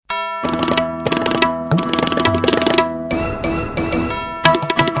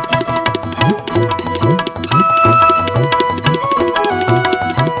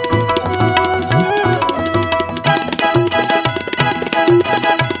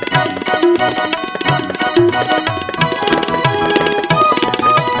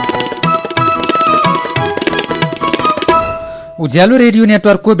उज्यालो radio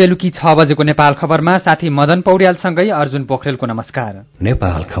नेटवर्कको बेलुकी 6 बजेको नेपाल खबरमा साथी मदन पौड्यालसँगै अर्जुन पोखरेलको नमस्कार।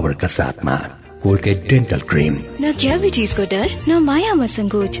 नेपाल खबरका साथमा कोलगेट डेन्टल क्रिम। न क्याभिटिजको डर न मायामा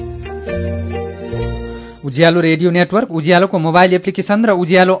संकोच। उज्यालो रेडियो नेटवर्क, उज्यालोको मोबाइल एप्लिकेशन र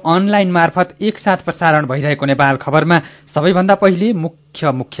उज्यालो अनलाइन मार्फत एकसाथ प्रसारण भइरहेको नेपाल खबरमा सबैभन्दा पहिले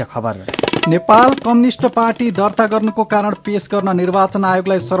मुख्य खबर। नेपाल कम्युनिस्ट पार्टी दर्ता गर्नुको कारण पेश गर्न निर्वाचन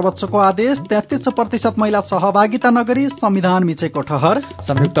आयोगलाई सर्वोच्चको आदेश। 33% महिला सहभागिता नगरी संविधान मिचेको ठहर।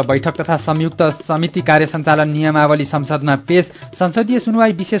 संयुक्त बैठक तथा संयुक्त समिति कार्य सञ्चालन नियमावली संसदमा पेश। संसदीय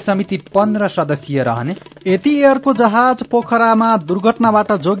सुनवाई विशेष समिति 15 सदस्यीय रहने। यति एयरको जहाज पोखरामा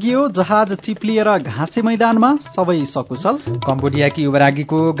दुर्घटनाबाट जोगियो। जहाज चिप्लिएर घाँसे मैदानमा, सबै सकुशल। कम्बोडियाकी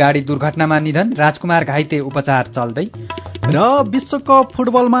युवरागीको गाडी दुर्घटनामा निधन। राजकुमार घाइते, उपचार चल्दै। र विश्वकप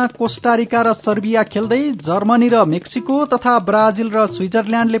फुटबलमा कोस्टारिका र सर्बिया खेल्दै। जर्मनी र मेक्सिको तथा ब्राजिल र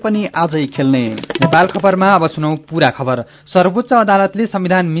स्विजरल्याण्डले पनि आजै खेल्ने। नेपाल खबरमा अब सुनौ पूरा खबर। सर्वोच्च अदालतले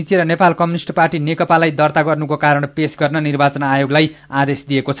संविधान मिचेर नेपाल कम्युनिस्ट पार्टी नेकपालाई दर्ता गर्नुको कारण पेश गर्न निर्वाचन आयोगलाई आदेश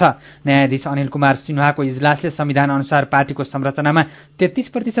दिएको छ। न्यायाधीश अनिल कुमार सिन्हाको इजलासले संविधान अनुसार पार्टीको संरचनामा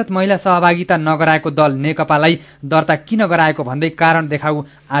 33% महिला सहभागिता नगराएको दल नेकपालाई दर्ता किन गराएको भन्दै कारण देखाउ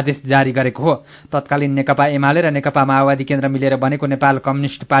आदेश जारी गरेको हो। तत्कालीन नेकपा एमाले र नेकपा माओवादी केन्द्र मिलेर बनेको नेपाल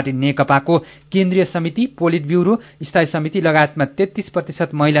कम्युनिस्ट पार्टी नेकपाको केन्द्रीय समिति, पोलिट ब्युरो, स्थायी समिति लगायतमा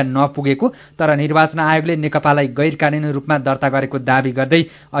 33% महिला नपुगेको तर निर्वाचन आयोगले नेकपालाई गैर कानूनी रूपमा दर्ता गरेको दावी गर्दै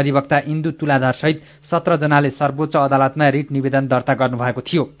अधिवक्ता इन्दु तुलाधर सहित 17 जनाले सर्वोच्च अदालतमा रिट निवेदन दर्ता गर्नुभएको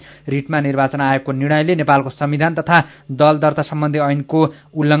थियो। रिटमा निर्वाचन आयोगको निर्णयले नेपालको संविधान तथा दल दर्ता सम्बन्धी ऐनको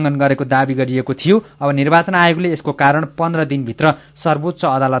उल्लङ्घन गरेको दावी गरिएको थियो। अब निर्वाचन आयोगले यसको कारण 15 दिनभित्र सर्वोच्च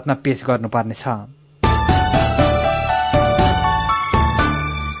अदालतमा पेश गर्नुपर्नेछ।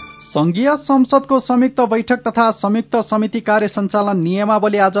 संघीय संसदको संयुक्त बैठक तथा संयुक्त समिति कार्य सञ्चालन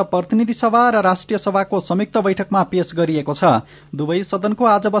नियमावली आज प्रतिनिधि सभा र राष्ट्रिय सभाको संयुक्त बैठकमा पेश गरिएको छ। दुवै सदनको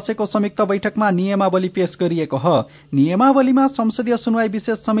आज बसेको संयुक्त बैठकमा नियमावली पेश गरिएको हो। नियमावलीमा संसदीय सुनवाई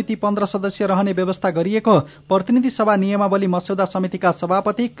विशेष समिति 15 सदस्य रहने व्यवस्था गरिएको प्रतिनिधि सभा नियमावली मस्यौदा समितिका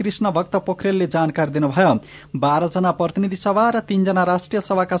सभापति कृष्ण भक्त पोखरेलले जानकारी दिनुभयो। 12 जना प्रतिनिधि सभा र 3 जना राष्ट्रिय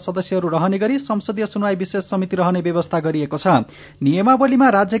सभाका सदस्यहरू रहने गरी संसदीय सुनवाई विशेष समिति रहने व्यवस्था गरिएको छ। नियमावलीमा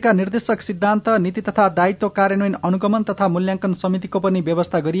राज्यका निर्देशक सिद्धान्त, नीति तथा दायित्व कार्यान्वयन अनुगमन तथा मूल्याङ्कन समितिको पनि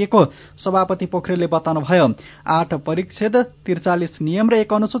व्यवस्था गरिएको सभापति पोखरेलले बताउनुभयो। 8 परिच्छेद, 43 नियम र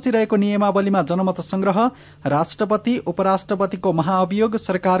 1 अनुसूची रहेको नियमावलीमा जनमत संग्रह, राष्ट्रपति उपराष्ट्रपतिको महाअभियोग,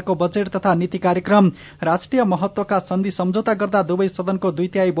 सरकारको बजेट तथा नीति कार्यक्रम, राष्ट्रिय महत्वका सन्धि सम्झौता गर्दा दुवै सदनको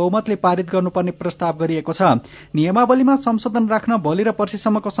 2/3 बहुमतले पारित गर्नुपर्ने प्रस्ताव गरिएको छ। नियमावलीमा संशोधन राख्न भोलि र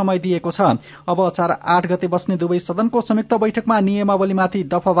पर्सिसम्मको समय दिएको छ। अब 4-8 गते बस्ने दुवै सदनको संयुक्त बैठकमा नियमावलीमाथि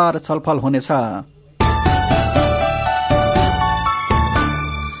दफावार छलफल हुनेछ।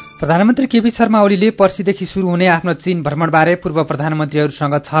 प्रधानमन्त्री केपी शर्मा ओलीले पर्सिदेखि शुरू हुने आफ्नो चीन भ्रमणबारे पूर्व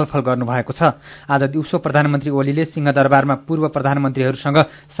प्रधानमन्त्रीहरूसँग छलफल गर्नुभएको छ। आज दिउँसो प्रधानमन्त्री ओलीले सिंहदरबारमा पूर्व प्रधानमन्त्रीहरूसँग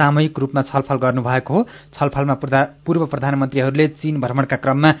सामूहिक रूपमा छलफल गर्नुभएको हो। छलफलमा पूर्व प्रधानमन्त्रीहरूले चीन भ्रमणका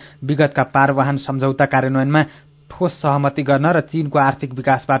क्रममा विगतका पारवाहन सम्झौता कार्यान्वयनमा ठोस सहमति गर्न र चीनको आर्थिक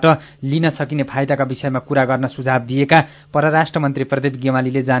विकासबाट लिन सकिने फाइदाका विषयमा कुरा गर्न सुझाव दिएका परराष्ट्र मन्त्री प्रदीप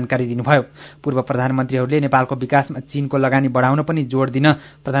गेवालीले जानकारी दिनुभयो। पूर्व प्रधानमन्त्रीहरूले नेपालको विकासमा चीनको लगानी बढाउन पनि जोड़ दिन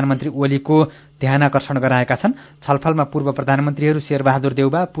प्रधानमन्त्री ओलीको ध्यानकर्षण गराएका छन्। छलफलमा पूर्व प्रधानमन्त्रीहरू शेरबहादुर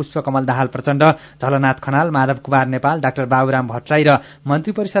देउबा, पुष्पकमल दाहाल प्रचण्ड, झलनाथ खनाल, माधव कुमार नेपाल, डाक्टर बाबुराम भट्टराई र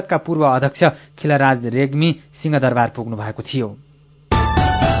मन्त्री परिषदका पूर्व अध्यक्ष खिलराज रेग्मी सिंहदरबार पुग्नु भएको थियो।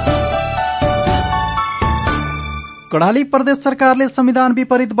 कर्णाली प्रदेश सरकारले संविधान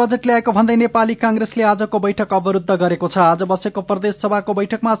विपरीत बजेट ल्याएको भन्दै नेपाली कांग्रेसले आजको बैठक अवरुद्ध गरेको छ। आज बसेको प्रदेश सभाको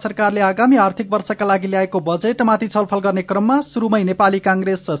बैठकमा सरकारले आगामी आर्थिक वर्षका लागि ल्याएको बजेटमाथि छलफल गर्ने क्रममा सुरुमै नेपाली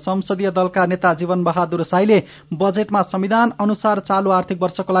कांग्रेस संसदीय दलका नेता जीवन बहादुर साईले बजेटमा संविधान अनुसार चालू आर्थिक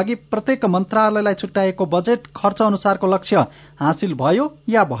वर्षको लागि प्रत्येक मन्त्रालयलाई छुट्याएको बजेट खर्च अनुसारको लक्ष्य हासिल भयो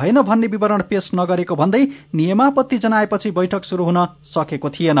या भएन भन्ने विवरण पेश नगरेको भन्दै नियमापत्ति जनाएपछि बैठक शुरू हुन सकेको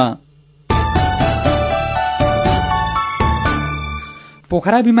थिएन।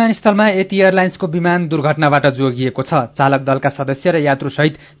 पोखरा विमानस्थलमा यति एयरलाइन्सको विमान दुर्घटनाबाट जोगिएको छ। चालक दलका सदस्य र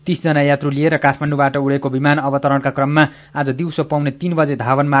यात्रुसहित 30 जना यात्रु लिएर काठमाडौँबाट उडेको विमान अवतरणका क्रममा आज दिउँसो 2:45 बजे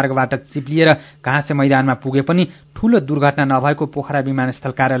धावन मार्गबाट चिप्लिएर घाँसे मैदानमा पुगे पनि ठूलो दुर्घटना नभएको पोखरा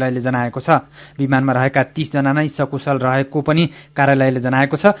विमानस्थल कार्यालयले जनाएको छ। विमानमा रहेका 30 जना नै सकुशल रहेको पनि कार्यालयले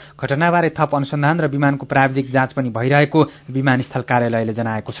जनाएको छ। घटनाबारे थप अनुसन्धान र विमानको प्राविधिक जाँच पनि भइरहेको विमानस्थल कार्यालयले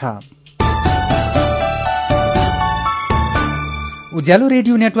जनाएको छ। उज्यालो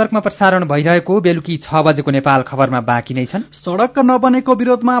रेडियो नेटवर्कमा प्रसारण भइरहेको बेलुकी 6 बजेको नेपाल खबरमा बाँकी नै छन्। सड़क नबनेको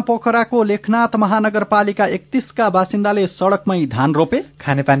विरोधमा पोखराको लेखनाथ महानगरपालिका 31 का बासिन्दाले सड़कमै धान रोपे।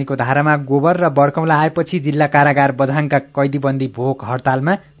 खानेपानीको धारामा गोबर र बर्कौला आएपछि जिल्ला कारागार बझाङका कैदीबन्दी भोक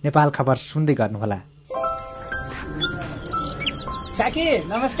हडतालमा। नेपाल खबर सुन्दै गर्नुहोला। साकी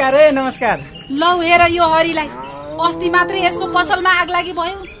नमस्कार है। नमस्कार। लौ हेर यो हरिलाई, अस्ति मात्रै यसको पसलमा आग लागि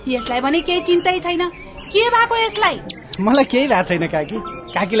भयो। यसलाई भने केही चिन्तै छैन। के भएको यसलाई? मलाई केही भएको छैन काकी।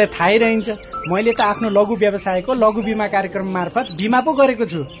 काकीलाई थाहै रहन्छ मैले त आफ्नो लघु व्यवसायको लघु बीमा कार्यक्रम मार्फत बीमा पो गरेको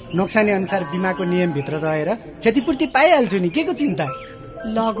छु। नोक्सानी अनुसार बीमाको नियमभित्र रहेर क्षतिपूर्ति पाइहाल्छु नि, के को चिन्ता।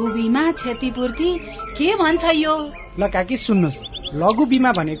 लघु बीमा क्षतिपूर्ति के भन्छ यो? ल काकी सुन्नुहोस्, लघु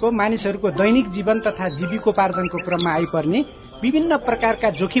बीमा भनेको मानिसहरूको दैनिक जीवन तथा जीविकोपार्जनको क्रममा आइपर्ने विभिन्न प्रकारका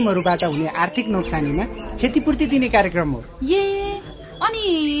जोखिमहरूबाट हुने आर्थिक नोक्सानीमा क्षतिपूर्ति दिने कार्यक्रम हो।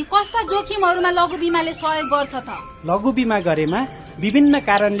 अनि कस्ता जोखिमहरूमा लघु बीमाले सहयोग गर्छ त? लघु बीमा गरेमा विभिन्न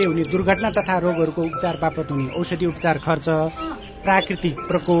कारणले हुने दुर्घटना तथा रोगहरूको उपचार बापत हुने औषधि उपचार खर्च, प्राकृतिक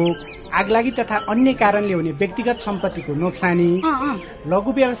प्रकोप, आगलागी तथा अन्य कारणले हुने व्यक्तिगत सम्पत्तिको नोक्सानी,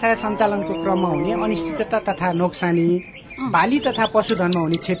 लघु व्यवसाय सञ्चालनको क्रममा हुने अनिश्चितता तथा नोक्सानी, बाली तथा पशुधनमा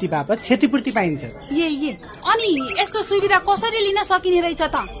हुने क्षति बापत क्षतिपूर्ति पाइन्छ। अनि यस्तो सुविधा कसरी लिन सकिने रहेछ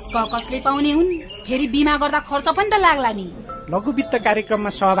त? कसले पाउने हुन्? फेरि बीमा गर्दा खर्च पनि त लाग्ला नि। लघु वित्त कार्यक्रममा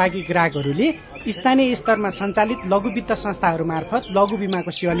सहभागी ग्राहकहरूले स्थानीय स्तरमा सञ्चालित लघु वित्त संस्थाहरू मार्फत लघु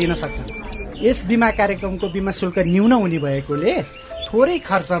बीमाको सेवा लिन सक्छन्। यस बीमा कार्यक्रमको बीमा शुल्क न्यून हुने भएकोले थोरै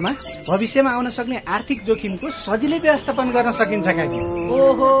खर्चमा भविष्यमा आउन सक्ने आर्थिक जोखिमको सजिलै व्यवस्थापन गर्न सकिन्छ काकी।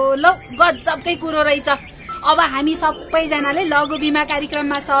 ओहो, ल गजबकै कुरो रहेछ। अब हामी सबैजनाले लघु बीमा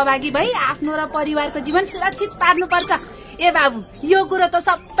कार्यक्रममा सहभागी भई आफ्नो र परिवारको जीवन सुरक्षित पार्नुपर्छ। ए बाबु, यो कुरो त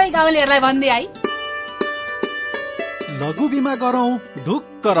सबै गाउँलेहरूलाई भन्दै है। लघु बीमा गरौं,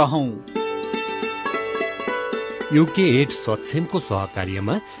 ढुक्क रहौं। युके एड सक्षमको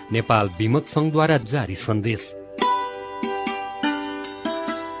सहकार्यमा नेपाल बीमक संघद्वारा जारी सन्देश।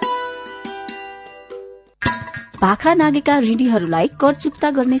 भाखा नागेका ऋणीहरूलाई कर चुक्ता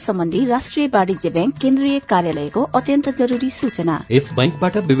गर्ने सम्बन्धी राष्ट्रिय वाणिज्य बैंक केन्द्रीय कार्यालयको अत्यन्त जरुरी सूचना। यस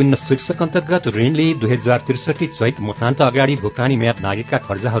बैंकबाट विभिन्न शीर्षक अन्तर्गत ऋणले 2063 चैत मसान्त अगाडि भुक्तानी म्याद नागेका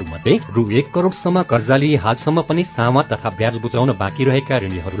कर्जाहरूमध्ये रु 1 करोड़सम्म कर्जा लिए हालसम्म पनि सामा तथा ब्याज बुझाउन बाँकी रहेका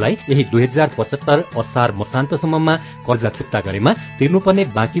ऋणीहरूलाई यही 2075 असार मसान्तसम्ममा कर्जा चुक्ता गरेमा तिर्नुपर्ने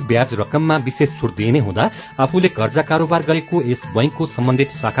बाँकी ब्याज रकममा विशेष छुट दिइने हुँदा आफूले कर्जा कारोबार गरेको यस बैंकको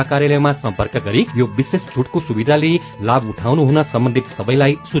सम्बन्धित शाखा कार्यालयमा सम्पर्क गरी यो विशेष छुटको सुविधा लाभ उठाउनु हुन सम्बन्धित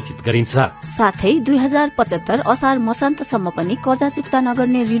सबैलाई सूचित गरिन्छ। साथै 2075 असार मसान्तसम्म पनि कर्जा चुक्ता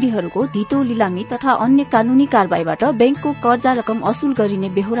नगर्ने ऋणीहरूको धितो लिलामी तथा अन्य कानूनी कारबाहीबाट बैंकको कर्जा रकम असुल गरिने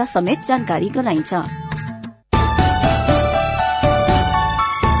बेहोरा समेत जानकारी गराइन्छ।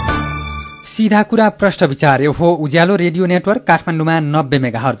 सीधा कुरा प्रश्न विचार हो उज्यालो रेडियो नेटवर्क काठमाडौँमा 90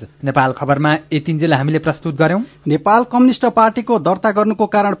 मेगाहर्ज। नेपाल खबरमा यतिन्जेल हामीले प्रस्तुत गर्यौं। नेपाल कम्युनिष्ट पार्टीको दर्ता गर्नुको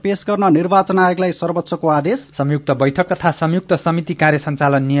कारण पेश गर्न निर्वाचन आयोगलाई सर्वोच्चको आदेश। संयुक्त बैठक तथा संयुक्त समिति कार्य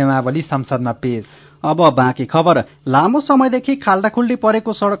सञ्चालन नियमावली संसदमा पेश। अब बाँकी खबर। लामो समयदेखि खाल्डाखुल्डी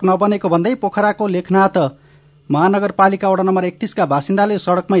परेको सड़क नबनेको भन्दै पोखराको लेखनाथ महानगरपालिका वडा नम्बर 31 का बासिन्दाले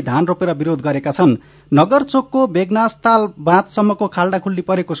सड़कमै धान रोपेर विरोध गरेका छन्। नगरचोकको बेगनासताल बाँधसम्मको खाल्डाखुल्डी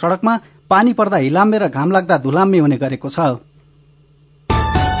परेको सड़कमा पानी पर्दा हिलाम्मे र घाम लाग्दा धुलाम्मे हुने गरेको छ।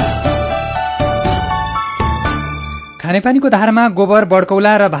 खानेपानीको धारमा गोबर,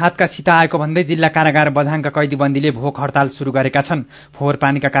 बड्कौला र भातका छिटा आएको भन्दै जिल्ला कारागार बझाङका कैदीबन्दीले भोक हडताल शुरू गरेका छन्। फोहोर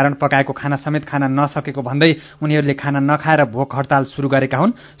पानीका कारण पकाएको खाना समेत खान नसकेको भन्दै उनीहरूले खाना नखाएर भोक हडताल शुरू गरेका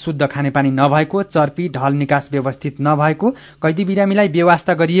हुन्। शुद्ध खानेपानी नभएको, चर्पी ढल निकास व्यवस्थित नभएको, कैदी बिरामीलाई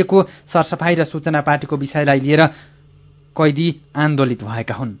बेवास्ता गरिएको सरसफाई र सूचना पार्टीको विषयलाई लिएर कैदी आन्दोलित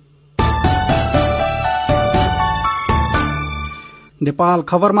भएका हुन्। नेपाल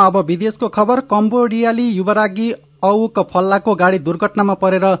खबरमा अब विदेशको खबर। कम्बोडियाली युवरागी औक फल्लाको गाडी दुर्घटनामा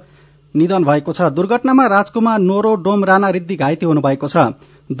परेर निधन भएको छ। दुर्घटनामा राजकुमार नोरो डोम राणा रिद्धि घाइते हुनुभएको छ।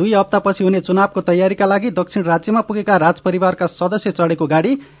 2 हप्तापछि हुने चुनावको तयारीका लागि दक्षिण राज्यमा पुगेका राजपरिवारका सदस्य चढेको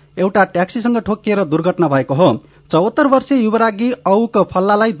गाडी एउटा ट्याक्सीसँग ठोकिएर दुर्घटना भएको हो। 74 वर्षीय युवरागी औक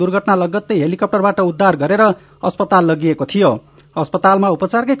फल्लालाई दुर्घटना लगत्तै हेलिकप्टरबाट उद्धार गरेर अस्पताल लगिएको थियो। अस्पतालमा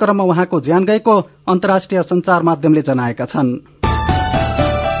उपचारकै क्रममा उहाँको ज्यान गएको अन्तर्राष्ट्रिय सञ्चार माध्यमले जनाएका छन्।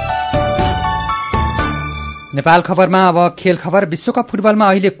 नेपाल खबरमा अब खेल खबर। विश्वकप फुटबलमा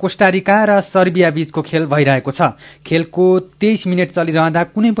अहिले कोस्टारिका र सर्बिया बीचको खेल भइरहेको छ। खेलको 23 मिनेट चलिरहँदा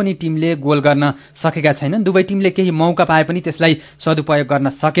कुनै पनि टिमले गोल गर्न सकेका छैनन्। दुवै टिमले केही मौका पाए पनि त्यसलाई सदुपयोग गर्न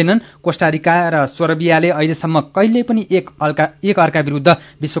सकेनन्। कोस्टारिका र सर्बियाले अहिलेसम्म कहिल्यै पनि एक अर्का विरुद्ध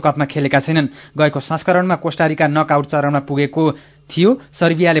विश्वकपमा खेलेका छैनन्। गएको संस्करणमा कोस्टारिका नकआउट चरणमा पुगेको थियो।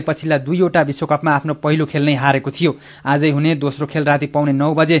 सर्बियाले पछिल्ला 2वटा विश्वकपमा आफ्नो पहिलो खेल नै हारेको थियो। आजै हुने दोस्रो खेल राति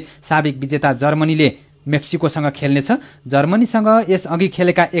 9:15 बजे साबिक विजेता जर्मनीले मेक्सिकोसँग खेल्नेछ। जर्मनीसँग यसअघि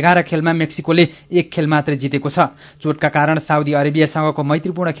खेलेका 11 खेलमा मेक्सिकोले 1 खेल मात्रै जितेको छ। चोटका कारण साउदी अरेबियासँगको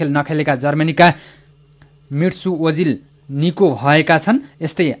मैत्रीपूर्ण खेल नखेलेका जर्मनीका मिट्सु ओजिल निको भएका छन्।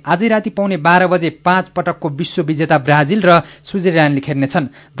 यस्तै आजै राति 12:15 बजे 5 पटकको विश्व विजेता ब्राजिल र स्विजरल्याण्डले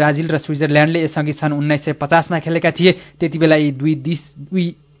खेल्नेछन्। ब्राजिल र स्विजरल्याण्डले यसअघि सन् 1950 मा खेलेका थिए। त्यतिबेला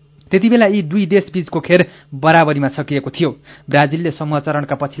यी दुई देशबीचको खेल बराबरीमा सकिएको थियो। ब्राजिलले समूह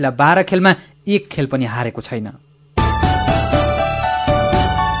चरणका पछिल्ला 12 खेलमा 1 खेल पनि हारेको छैन।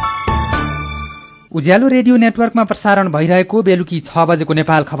 उज्यालो रेडियो नेटवर्कमा प्रसारण भइरहेको बेलुकी 6 बजेको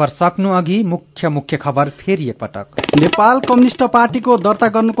नेपाल खबर सक्नु अघि मुख्य खबर फेरि एकपटक। नेपाल कम्युनिष्ट पार्टीको दर्ता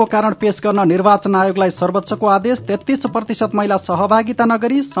गर्नुको कारण पेश गर्न निर्वाचन आयोगलाई सर्वोच्चको आदेश। 33% महिला सहभागिता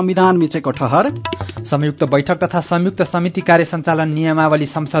नगरी संविधान मिचेको ठहर। संयुक्त बैठक तथा संयुक्त समिति कार्य सञ्चालन नियमावली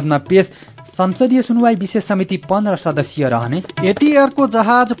संसदमा पेश। संसदीय सुनवाई विशेष समिति 15 सदस्यीय रहने। एटीएरको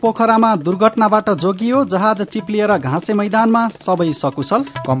जहाज पोखरामा दुर्घटनाबाट जोगियो। जहाज चिप्लिएर घाँसे मैदानमा सबै सकुशल।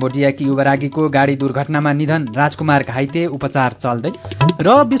 कम्बोडियाकी युवरागीको गाडी दुर्घटनामा निधन। राजकुमार घाइते, उपचार चल्दै।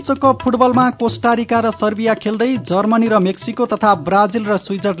 र विश्वकप फुटबलमा कोस्टारिका र सर्बिया खेल्दै। जर्मनी र मेक्सिको तथा ब्राजिल र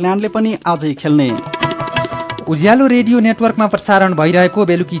स्विजरल्याण्डले पनि आजै खेल्ने। उज्यालो रेडियो नेटवर्कमा प्रसारण भइरहेको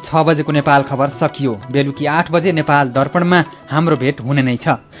बेलुकी 6 बजेको नेपाल खबर सकियो। बेलुकी 8 बजे नेपाल दर्पणमा हाम्रो भेट हुने नै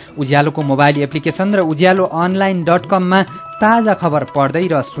छ। उज्यालोको मोबाइल एप्लिकेशन र ujalloonline.com मा ताजा खबर पढ्दै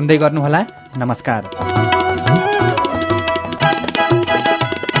र सुन्दै गर्नुहोला। नमस्कार।